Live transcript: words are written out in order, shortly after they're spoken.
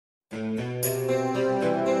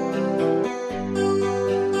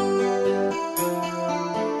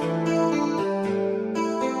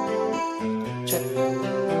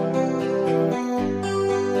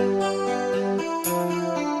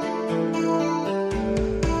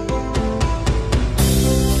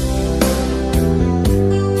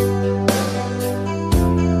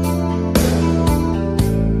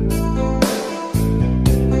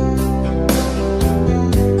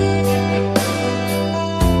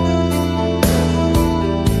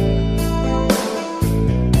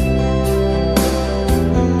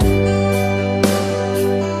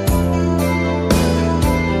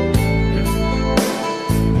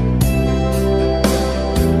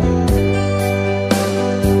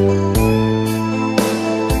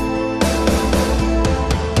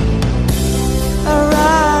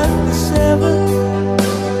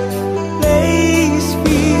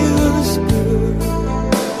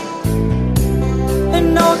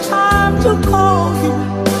to call you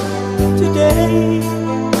today.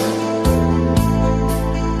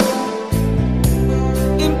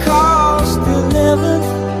 In cost 11,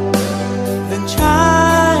 the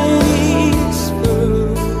Chinese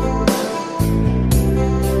food.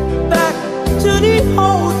 Back to the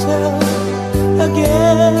hotel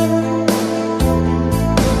again.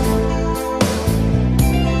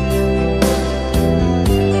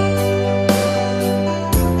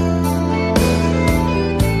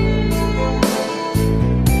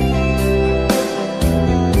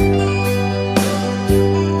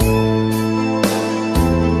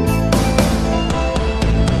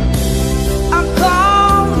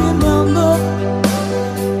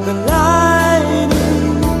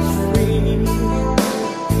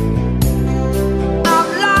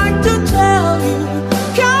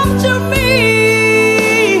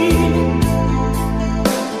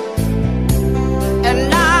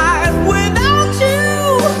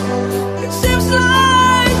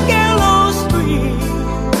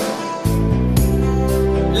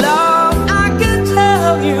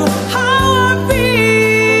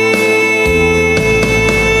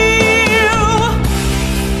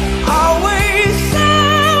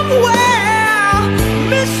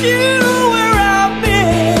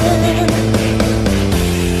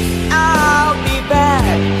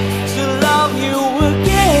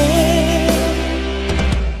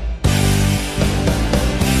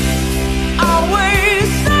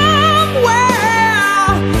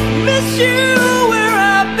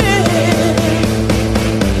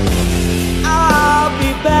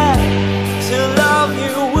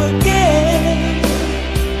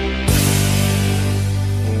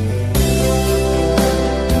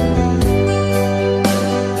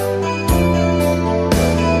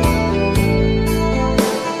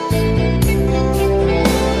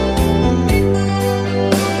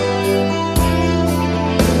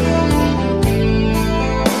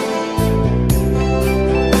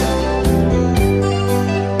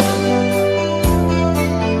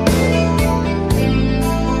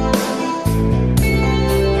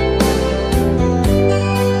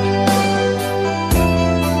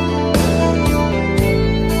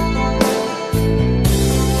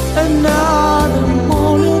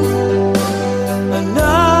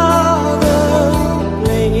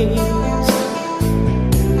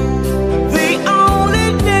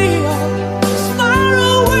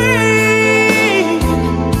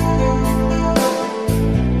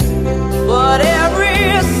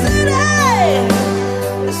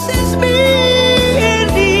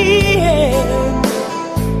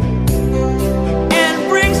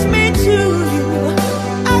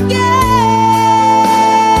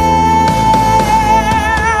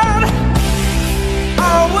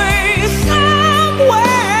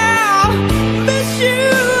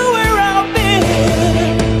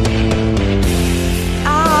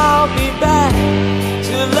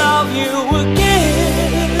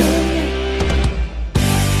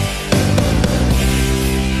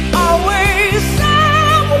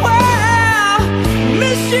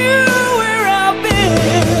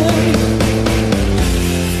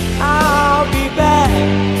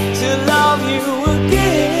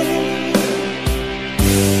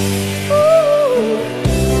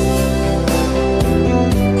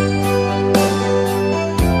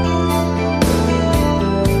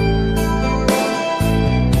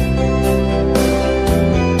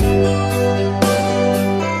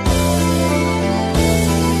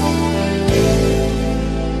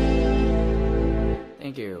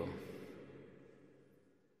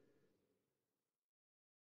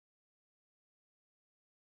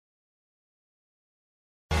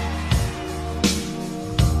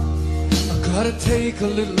 Gotta take a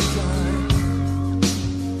little time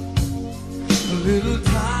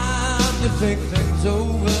to think things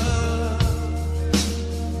over.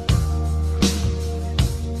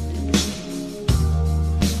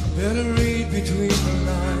 Better read between the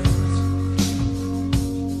lines,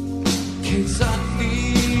 in case I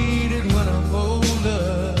need it when I'm older.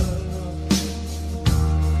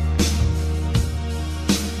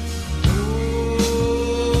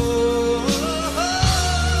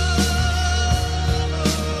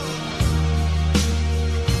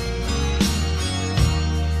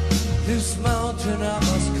 This mountain I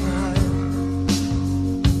must climb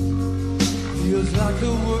feels like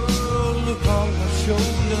the world upon my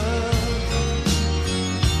shoulder.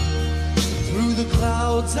 Through the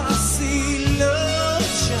clouds I see love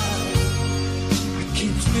shine. It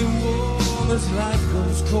keeps me warm as life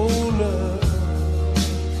grows colder.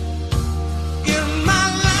 In my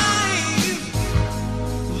life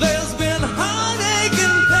there's been heartache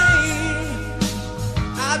and pain.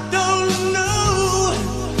 I don't know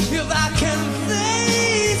if I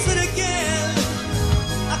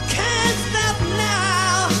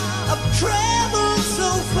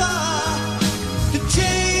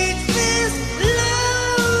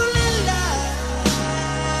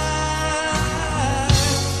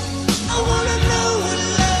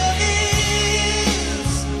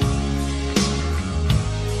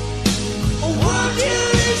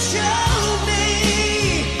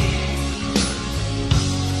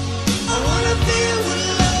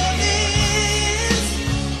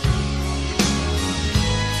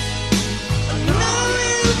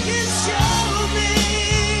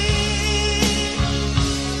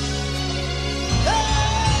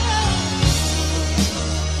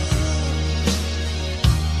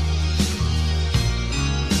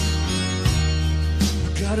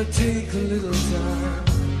Gotta take a little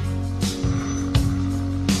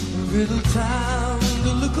time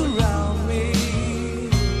to look around me.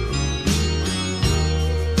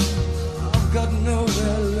 I've got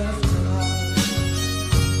nowhere left now.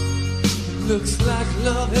 It looks like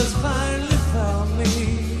love has finally found me.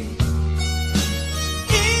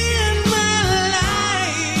 In my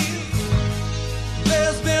life,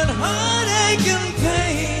 there's been heartache and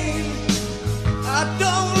pain. I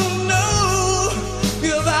don't know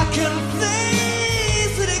if I can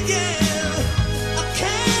face it again. I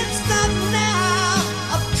can't stop now.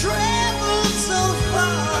 I've traveled so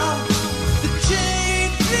far to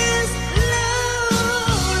change this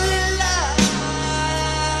lonely life.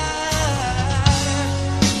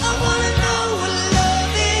 I wanna know what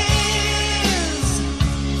love is.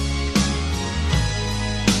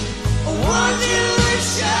 I want you to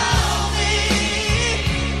show me.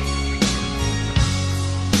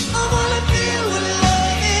 I wanna feel what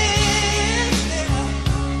love is.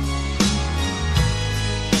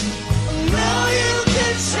 I know you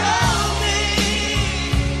can show me.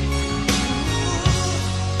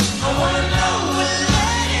 I wanna know what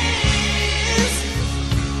love is.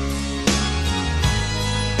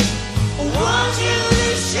 I want you to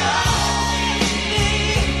show me.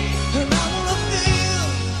 And I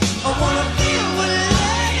wanna feel what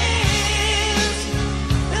love is.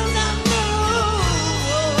 And I know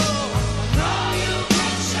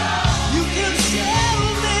you can show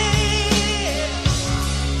me.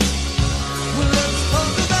 Well, let's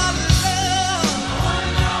talk about love.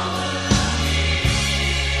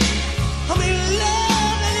 I mean,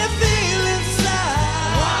 love that you feel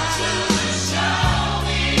inside.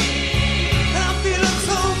 And I'm feeling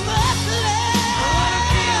so much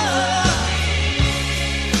love.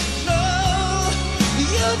 No,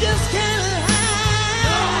 you just can't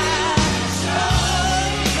hide.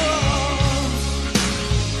 No.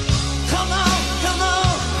 Come on,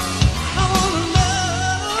 I wanna know.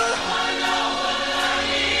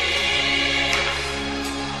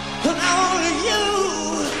 And I want you.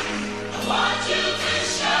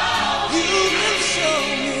 You can show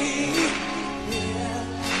me. Yeah.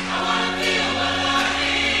 I wanna feel what love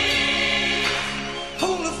is. I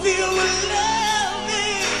wanna feel what love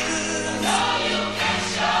is.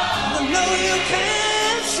 I know you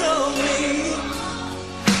can show me.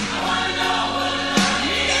 I wanna know what love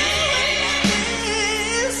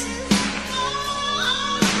is.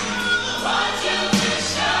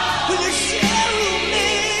 Will you show me?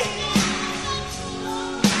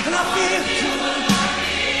 And I feel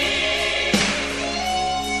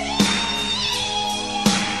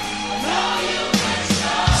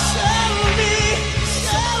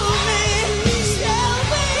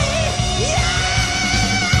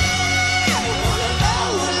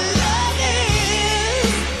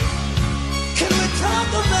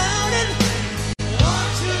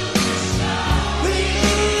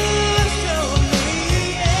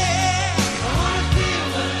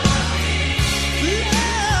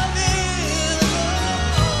love is.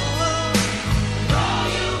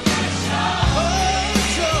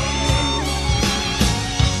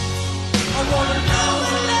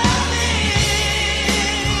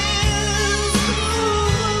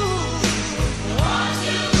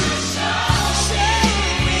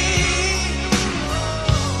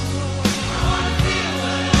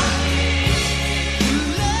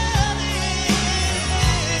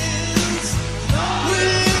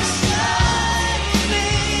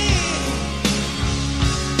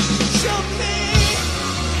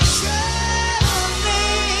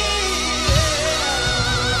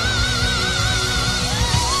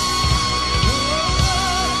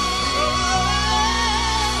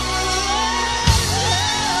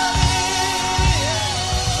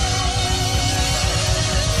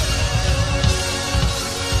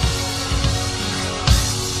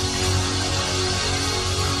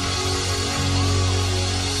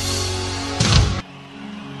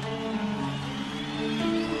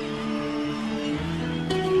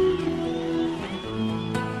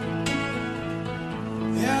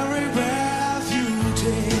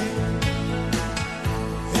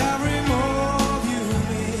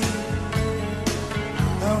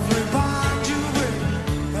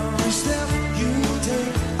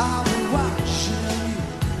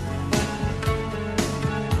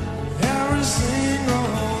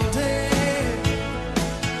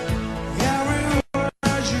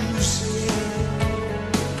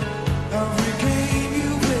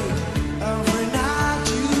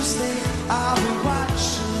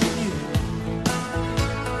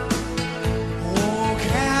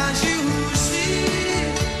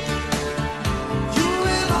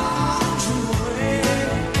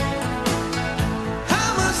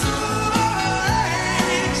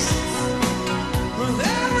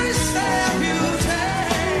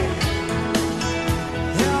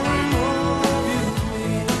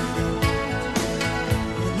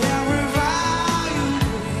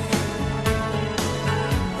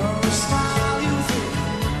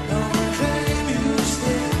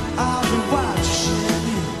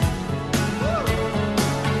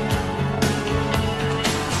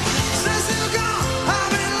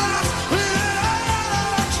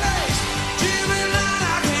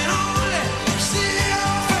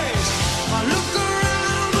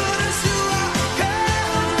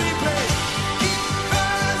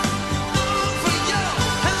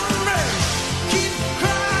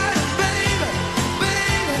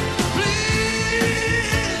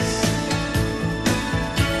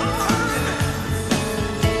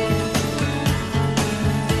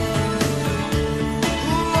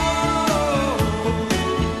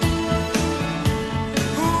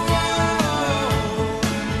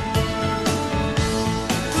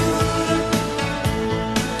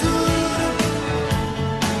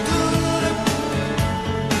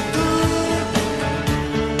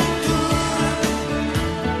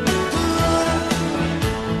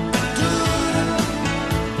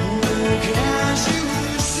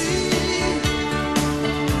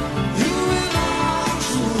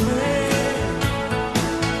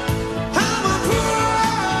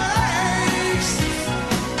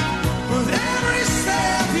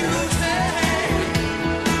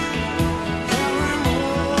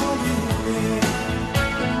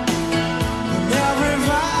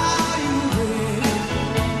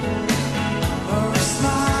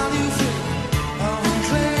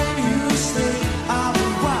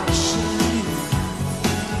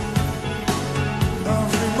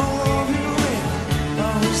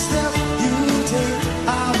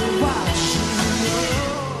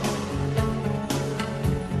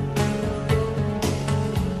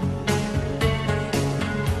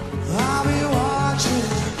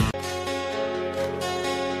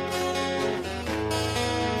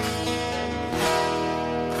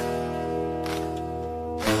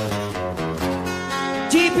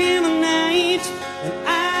 sleep in the night when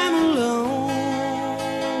I'm alone.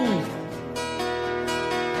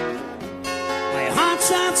 My heart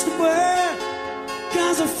starts to burn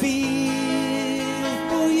 'cause I feel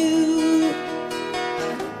for you.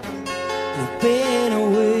 I've been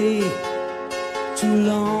away too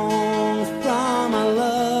long from my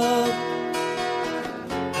love.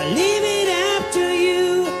 I leave it up to you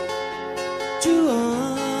to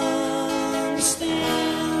understand.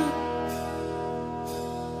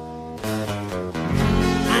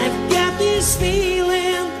 I've got this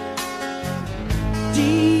feeling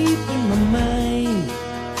deep in my mind.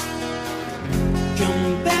 Come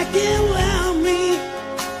back and love me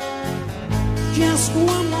just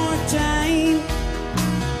one more time.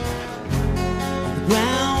 On the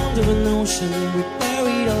ground of an ocean, we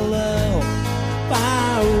buried our love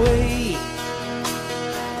far away.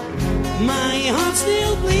 My heart's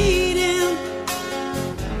still bleeding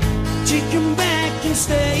to come back and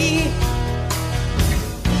stay.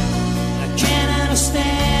 I can't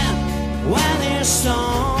understand why there's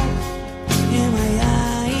song in my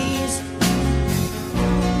eyes,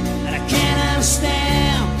 and I can't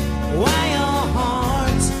understand why your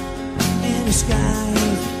heart's in the sky.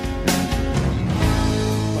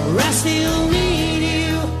 But I still need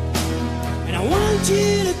you, and I want you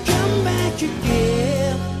to come back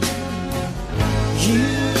again. You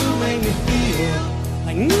make me feel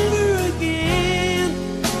like never again.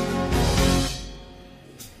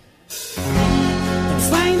 And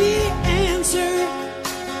find the answer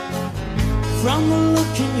from the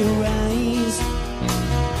look in your eyes.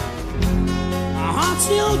 My heart's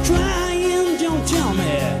still crying, don't tell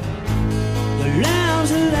me the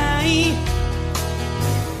love's a lie.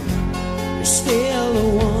 You're still the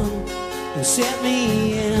one who set me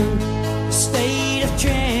in a state of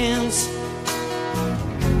trance.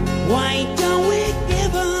 Why don't we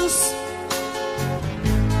give us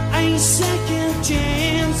a second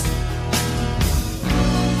chance?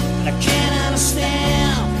 I can't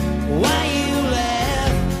understand why you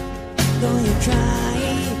laugh, though you cry.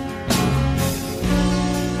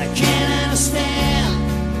 I can't understand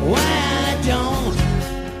why I don't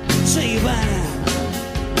say bye.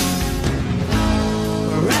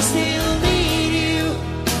 I still need you,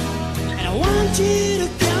 and I want you to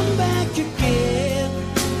come back again.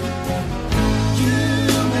 You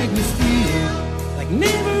make me feel like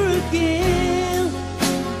never again.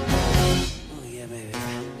 Oh yeah, baby.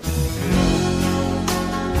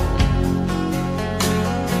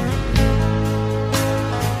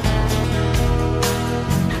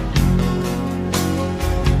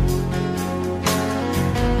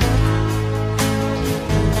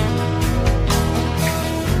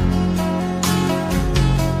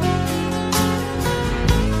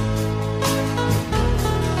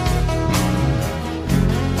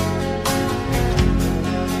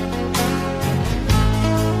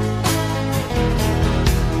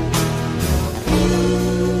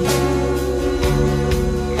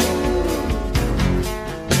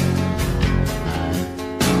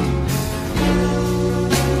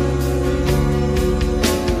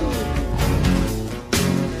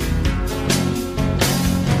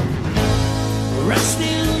 I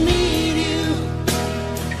still need you,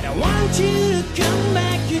 and I want you to come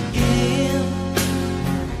back again.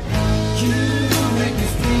 You make me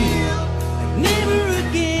feel like never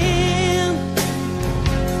again.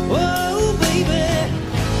 Oh, baby,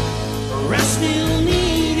 I still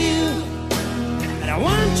need you, and I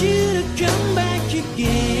want you to come back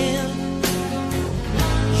again.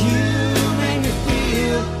 You make me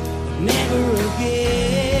feel like never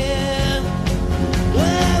again.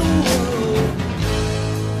 Whoa,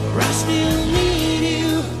 I still need you,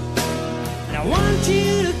 and I want you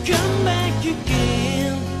to come back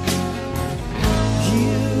again.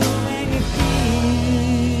 You make me feel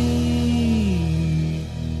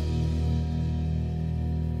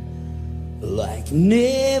like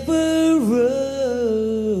never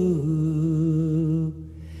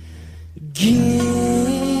again.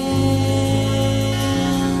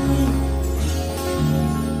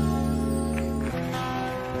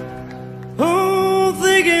 Oh,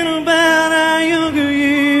 thinking about our younger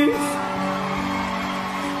years,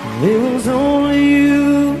 it was only you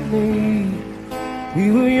and me. We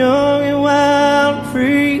were young and wild and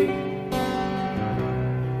free.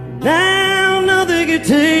 Now nothing can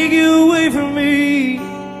take you away from me.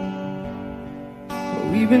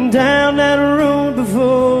 We've been down that road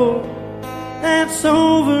before. That's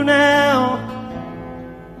over now.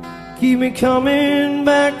 Keep me coming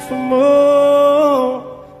back for more.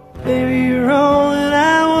 Baby, you're all that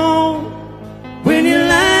I want. When you're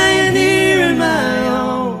lying here in my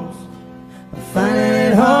arms, I find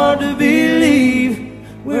it hard to believe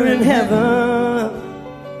heaven.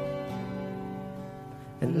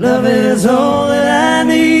 And love is all that I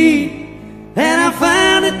need, and I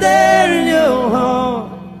found it there in your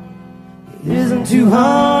heart. It isn't too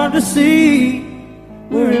hard to see,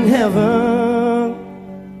 we're in heaven.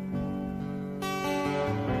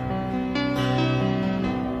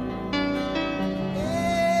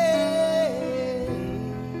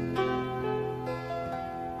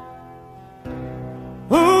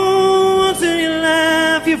 Oh, once in your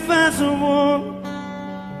life you find someone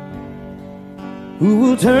who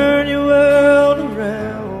will turn your world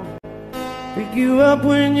around, pick you up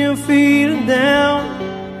when you're feeling down.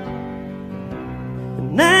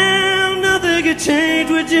 And now nothing can change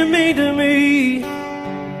what you mean to me.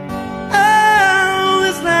 Oh,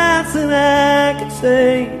 there's lots that I could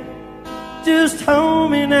say, just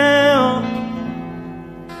hold me now,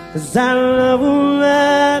 'cause I love you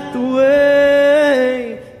right the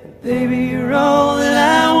way. And baby, you're all that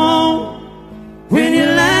I want when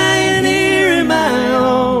you're lying here in my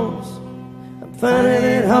arms. I'm finding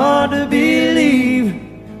it hard to believe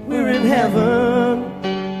we're in heaven.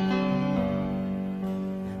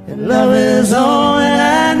 And love is all that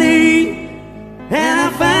I need, and I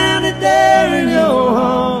found it there in your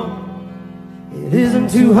heart. It isn't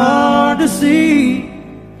too hard to see,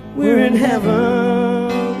 we're in heaven.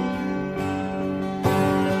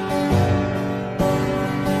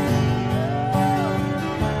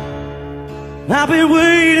 I've been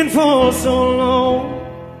waiting for so long,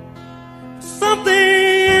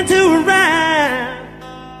 something to arrive,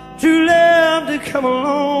 true love to come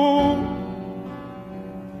along.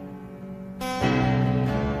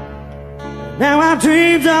 Now our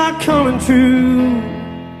dreams are coming true,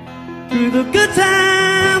 through the good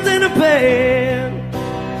times and the bad.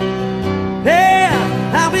 Yeah,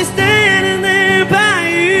 I'll be standing there by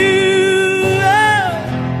you.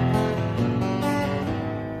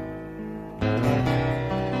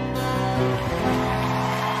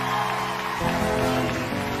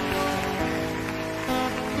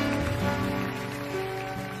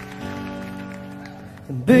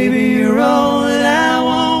 Baby, you're all that I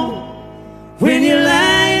want when you're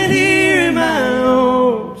lying here in my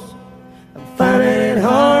arms. I'm finding it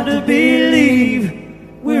hard to believe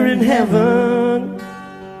we're in heaven.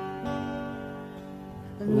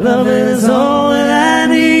 Love is all that I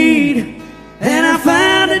need, and I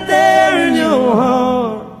found it there in your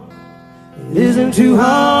heart. It isn't too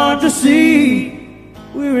hard to see,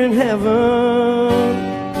 we're in heaven.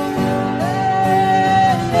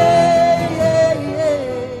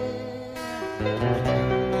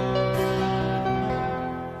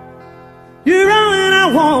 You're all that I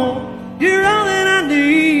want, you're all that I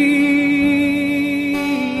need.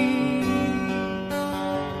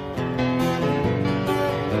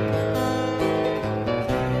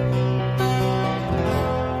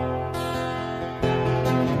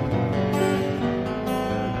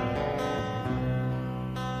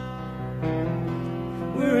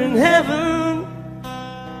 We're in heaven,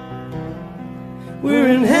 we're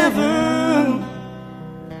in heaven,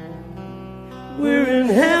 we're in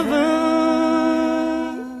heaven.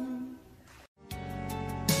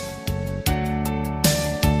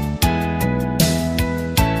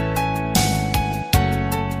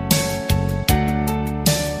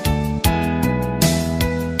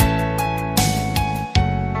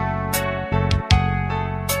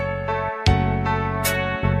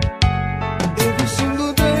 Every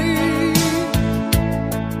single day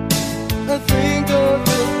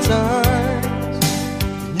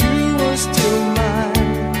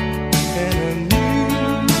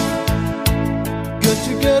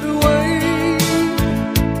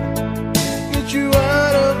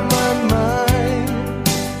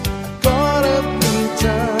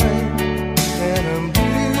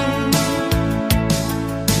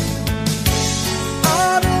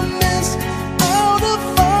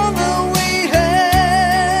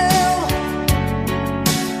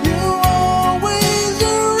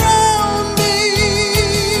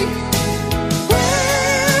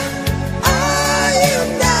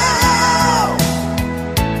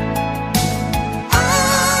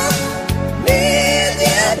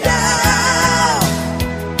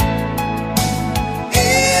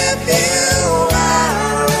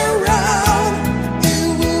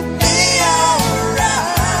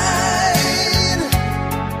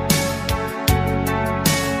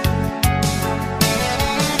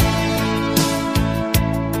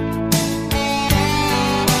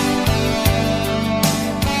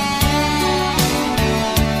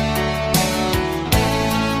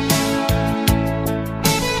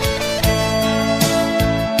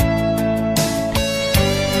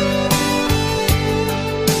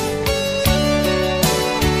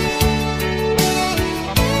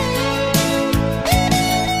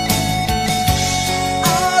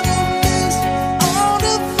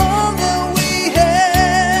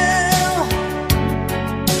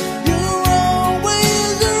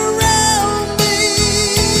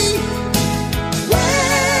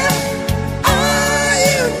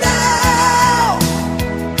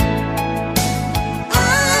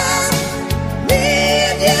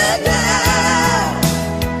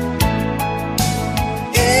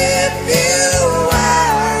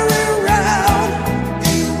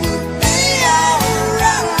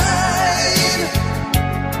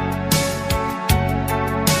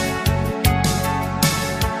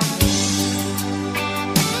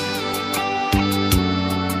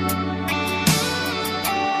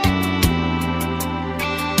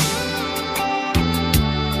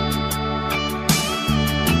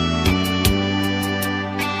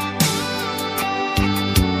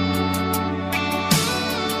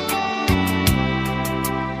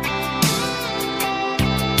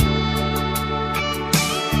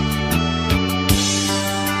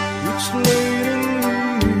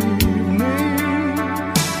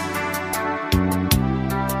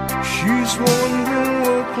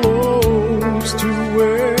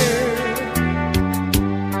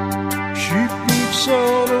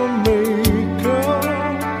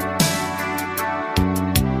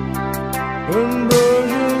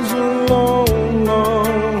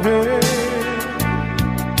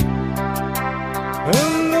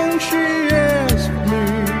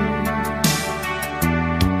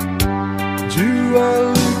I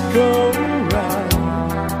look alright?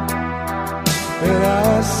 And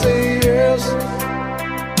I say yes,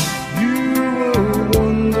 you were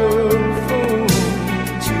wonderful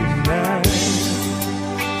tonight.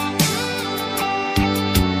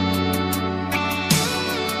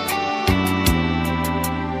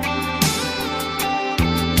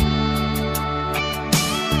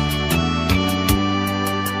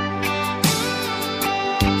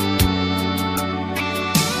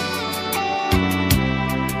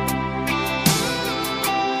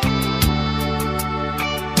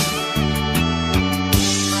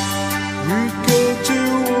 We go to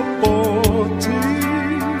a party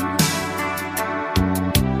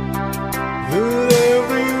that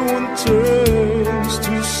everyone turns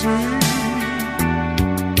to see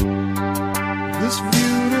this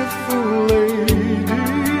beautiful lady.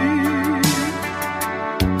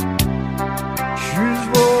 She's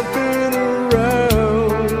walking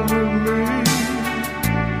around with me,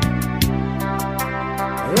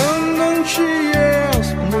 and then she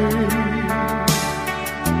asked me,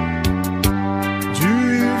 do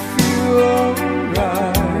you feel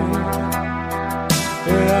alright?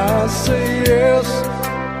 And I say yes,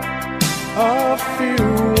 I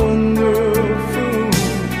feel wonderful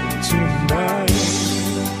tonight.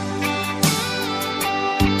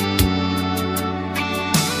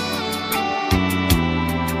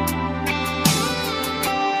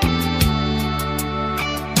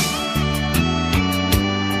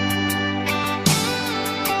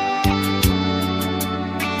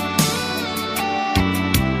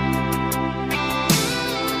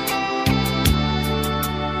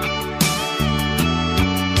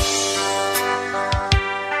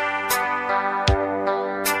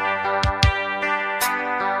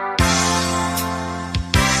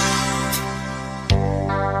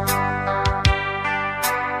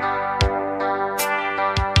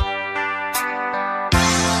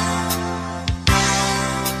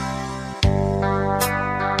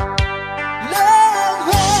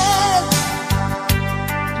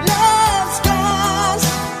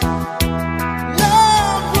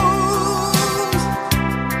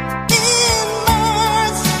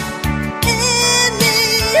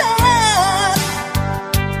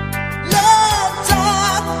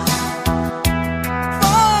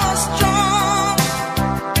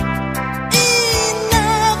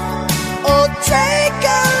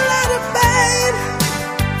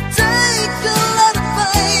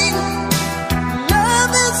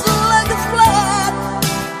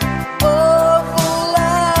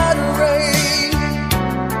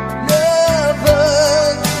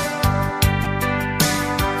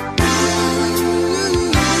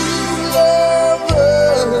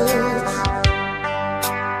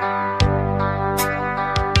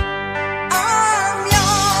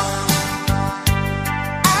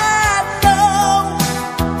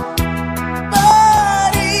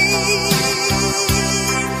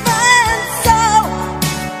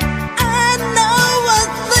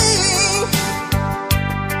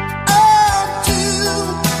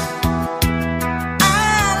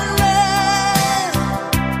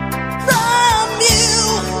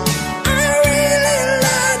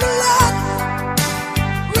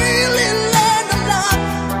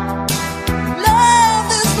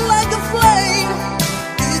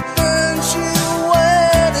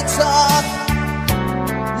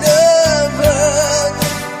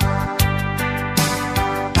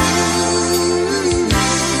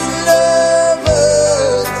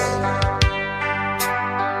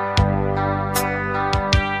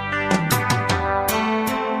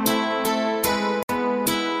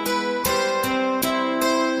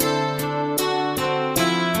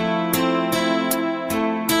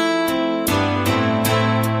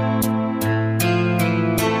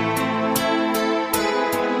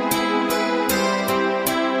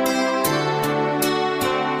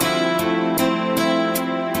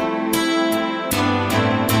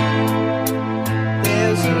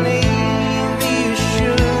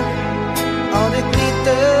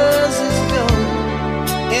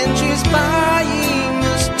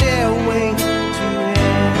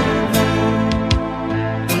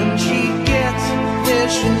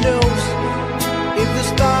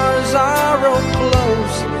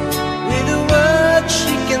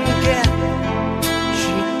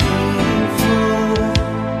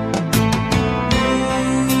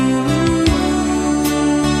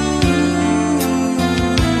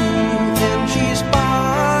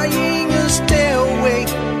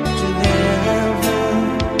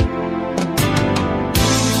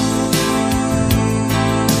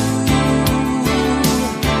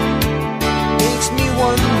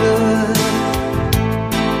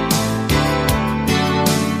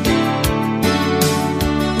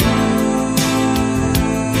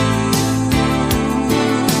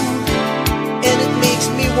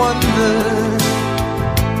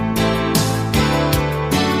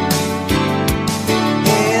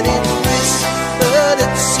 And it whispered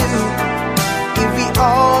it soon, if we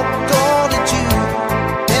all go to Jew,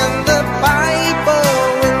 and the Bible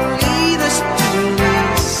will lead us to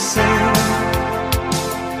listen.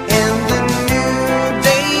 And the new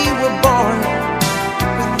day we're born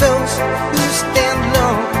with those who stand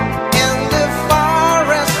alone, and the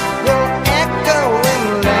forest will echo in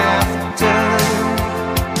laughter.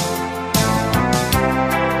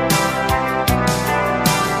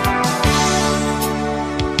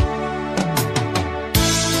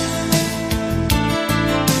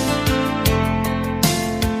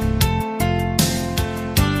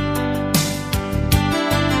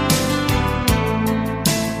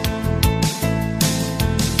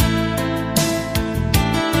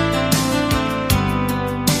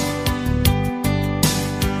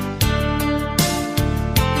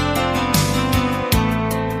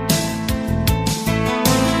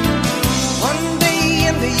 One day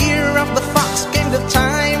in the year of the fox came the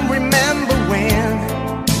time, remember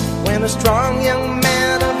when a strong young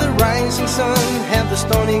man of the rising sun had the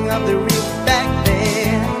stoning of the reef back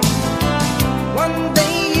then. One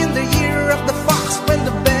day in the year of the fox, when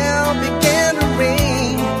the bell began to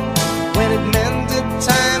ring, when it meant the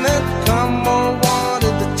time had come, or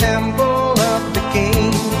wanted the temple of the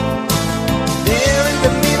king. There in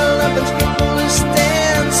the middle of unscrupulous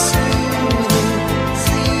dance,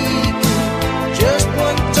 just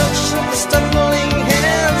one touch of the stumbling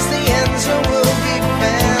hands, the answer will be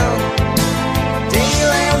found.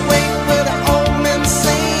 Daylight wake where the old man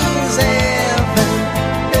sings, heaven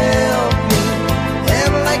help me.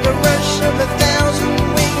 And like a rush of 1,000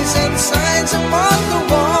 wings and signs upon the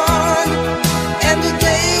one, and the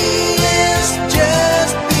day is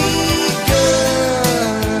just begun.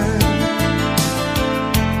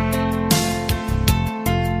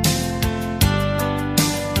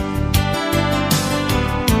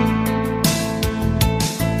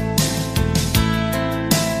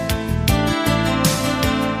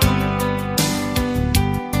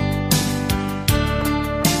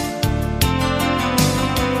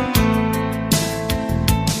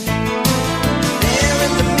 There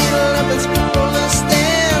in the middle of unscrupulous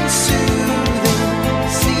dance, soothing,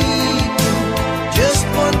 seeking, just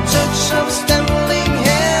one touch of stumbling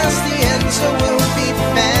hands, the answer will be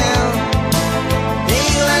found.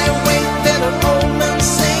 Daylight wake that an old man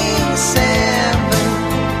sings, heaven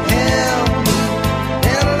help me.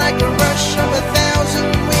 And like a rush of 1,000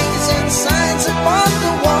 wings and signs upon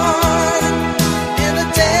the one, in the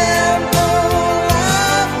temple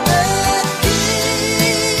of the king.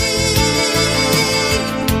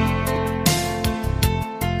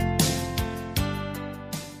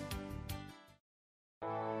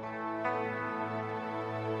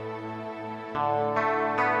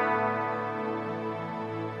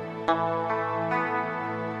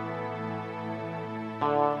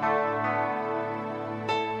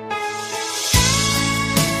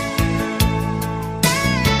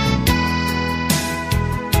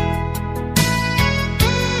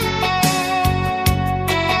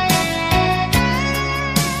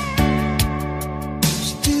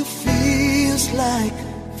 Still feels like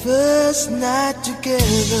first night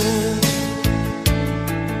together.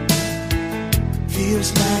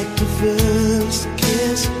 Feels like the first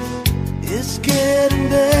kiss. It's getting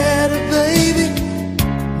better, baby.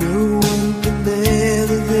 No one can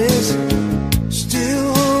better this.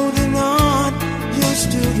 Still holding on, you're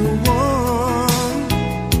still the one.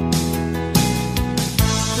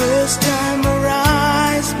 First time our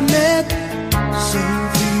eyes met, same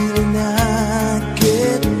feeling I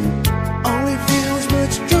get. Only feels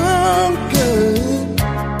much stronger,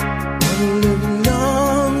 a little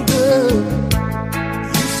longer.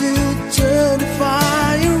 You still turn the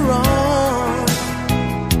fire on.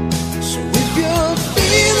 So if you're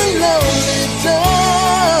feeling lonely,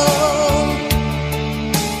 don't.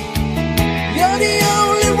 You're the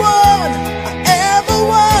only one I ever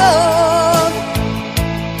want.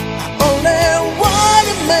 I only want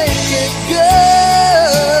to make it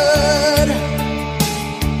good.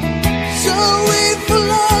 So if I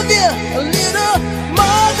love you a little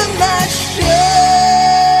more than I should,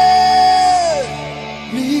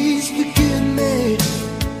 please forgive me.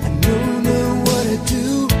 I don't know what I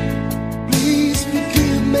do. Please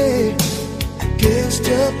forgive me. I can't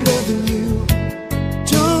stop loving you.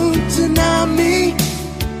 Don't deny me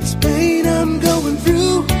this pain I'm going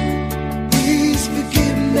through. Please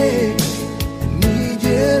forgive me. I need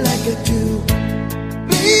you like I do.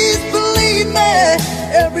 Please believe me.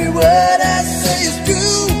 Every word I say is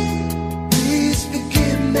true. Please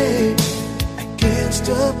forgive me. I can't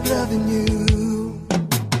stop loving you.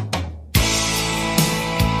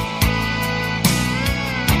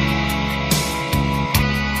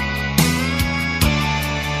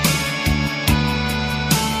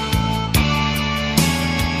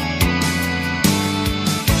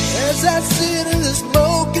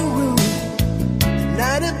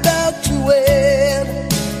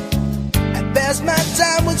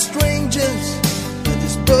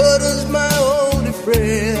 water's my only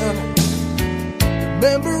friend.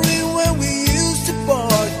 Remembering when we used to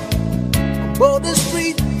park on the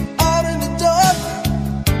street out in the dark.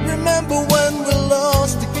 Remember when we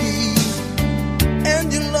lost the keys,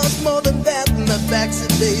 and you lost more than that in the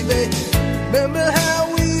backseat, baby. Remember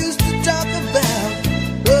how we used to talk about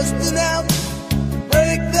busting out,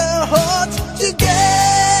 break their hearts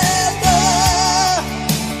together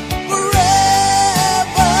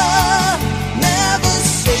forever. Never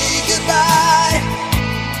say goodbye,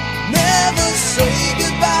 never say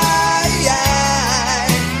goodbye.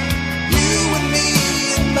 You and me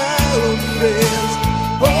and my old friends,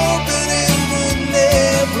 hoping it would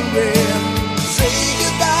never end. Say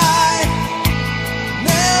goodbye,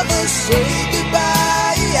 never say goodbye.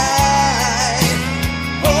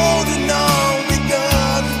 Holding on, we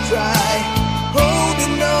gotta try.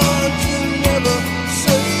 Holding on to never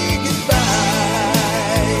say goodbye.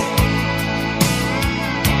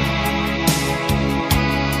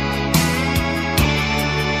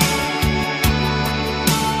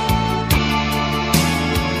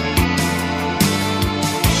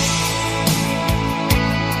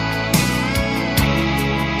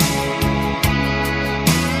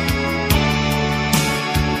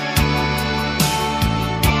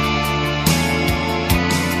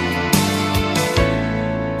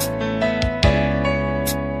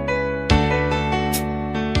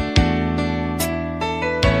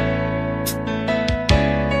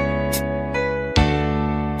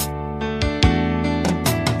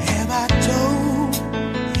 Have I told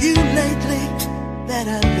you lately that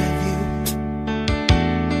I love you?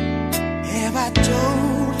 Have I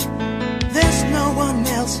told there's no one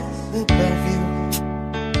else above you?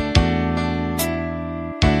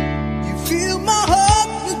 You fill my heart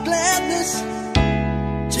with gladness,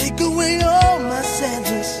 take away all my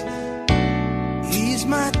sadness, ease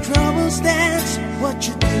my troubles, that's what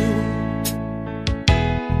you do.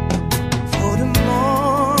 For the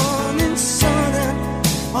morning sun and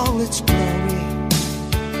all its glory,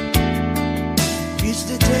 reach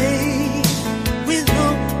the day with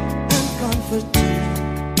hope and comfort too.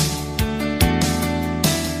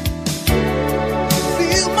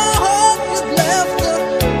 Fill my heart with laughter,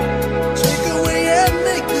 take away and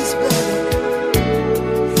make this better,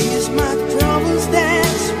 ease my troubles,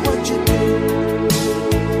 that's what you do.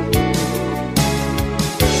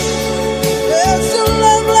 There's a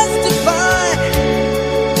love left to find,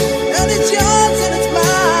 and it's yours and it's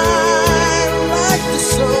mine, like the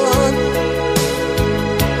sun.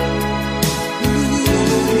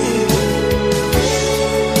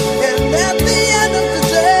 And at the end of the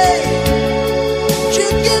day, you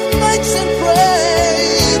give thanks and pray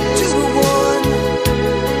to the one,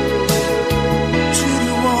 to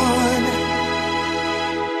the one.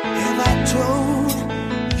 Have I told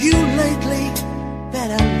you lately that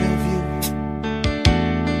I love you?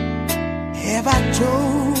 Have I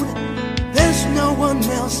told there's no one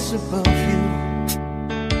else above you?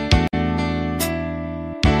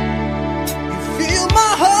 You fill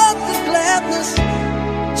my heart with gladness,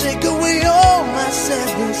 take away all my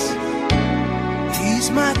sadness, ease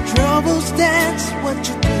my troubles, that's what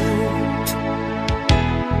you do.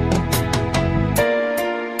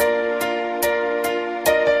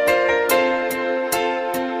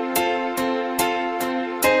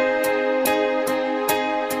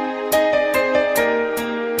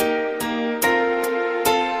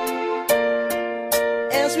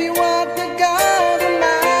 As we walk the garden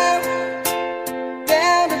mile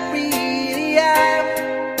down the pretty aisle,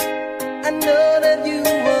 I know that you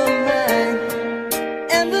are mine,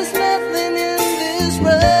 and there's nothing in this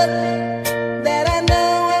world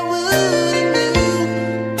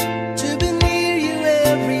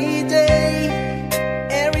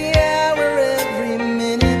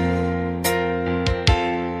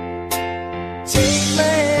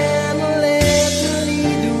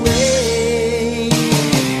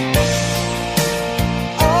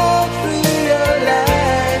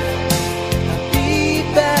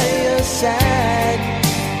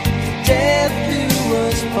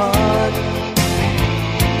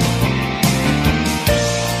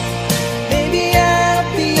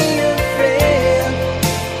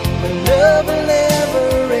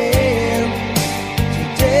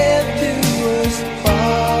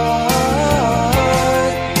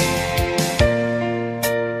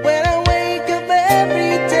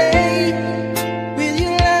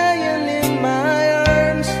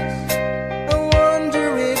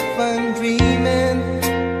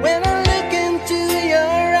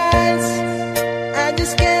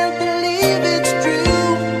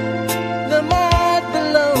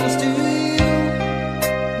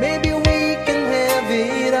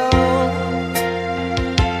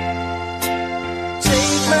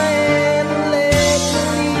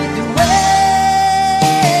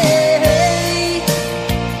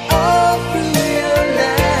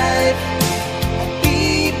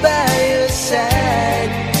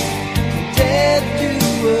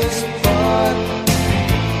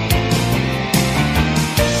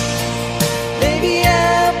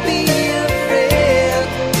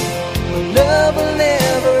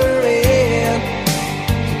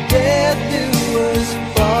us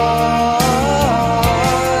apart.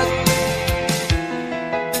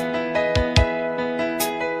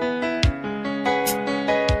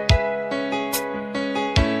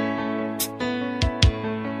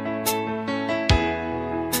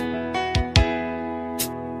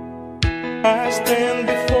 I stand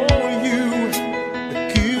before you,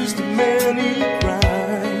 accused of many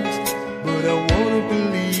crimes, but I wanna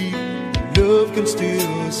believe love can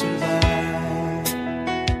still survive.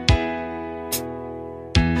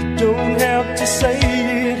 You don't have to say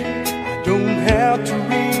it, I don't have to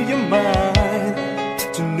read your mind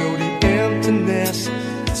to know the emptiness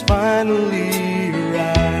is finally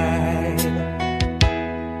right.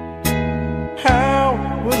 How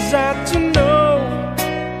was I to know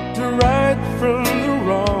the right from the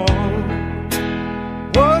wrong?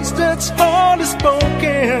 Words that's hardly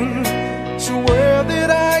spoken, so where did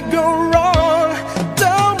I go wrong?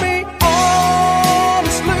 Tell me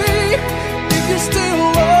honestly, if you still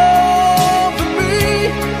love me,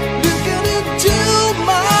 looking into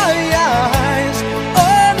my eyes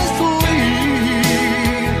honestly.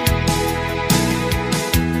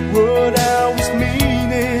 What I was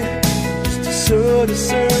meaning was to sort a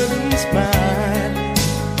certain smile.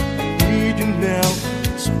 I need you now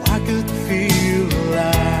so I could feel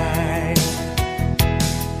alive.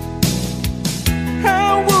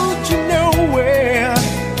 How would you know where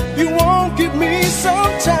you won't give me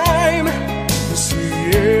some time to see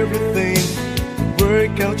everything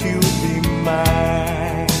work out, you'll be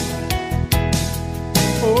mine.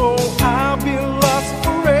 Oh, I'll be lost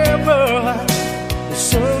forever, but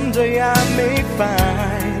someday I may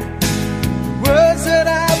find the words that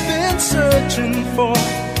I've been searching for,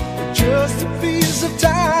 just a piece of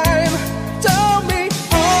time. Tell me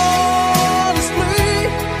honestly,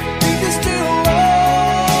 if you still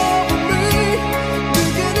love me,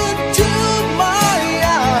 looking into my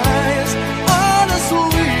eyes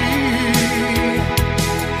honestly.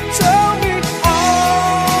 Tell me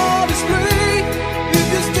honestly, if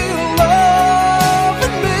you still love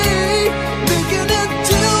me, looking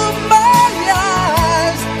into my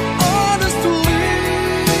eyes honestly.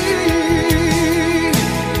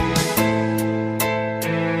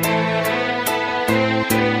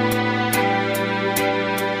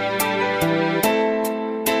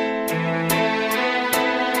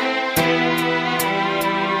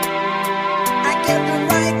 I get the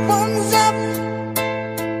right ones up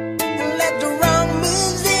and let the wrong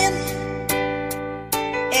moves in,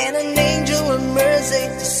 and an angel of mercy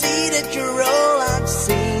to see that you're all I've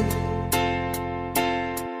seen.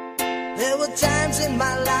 There were times in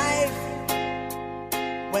my life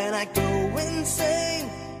when I go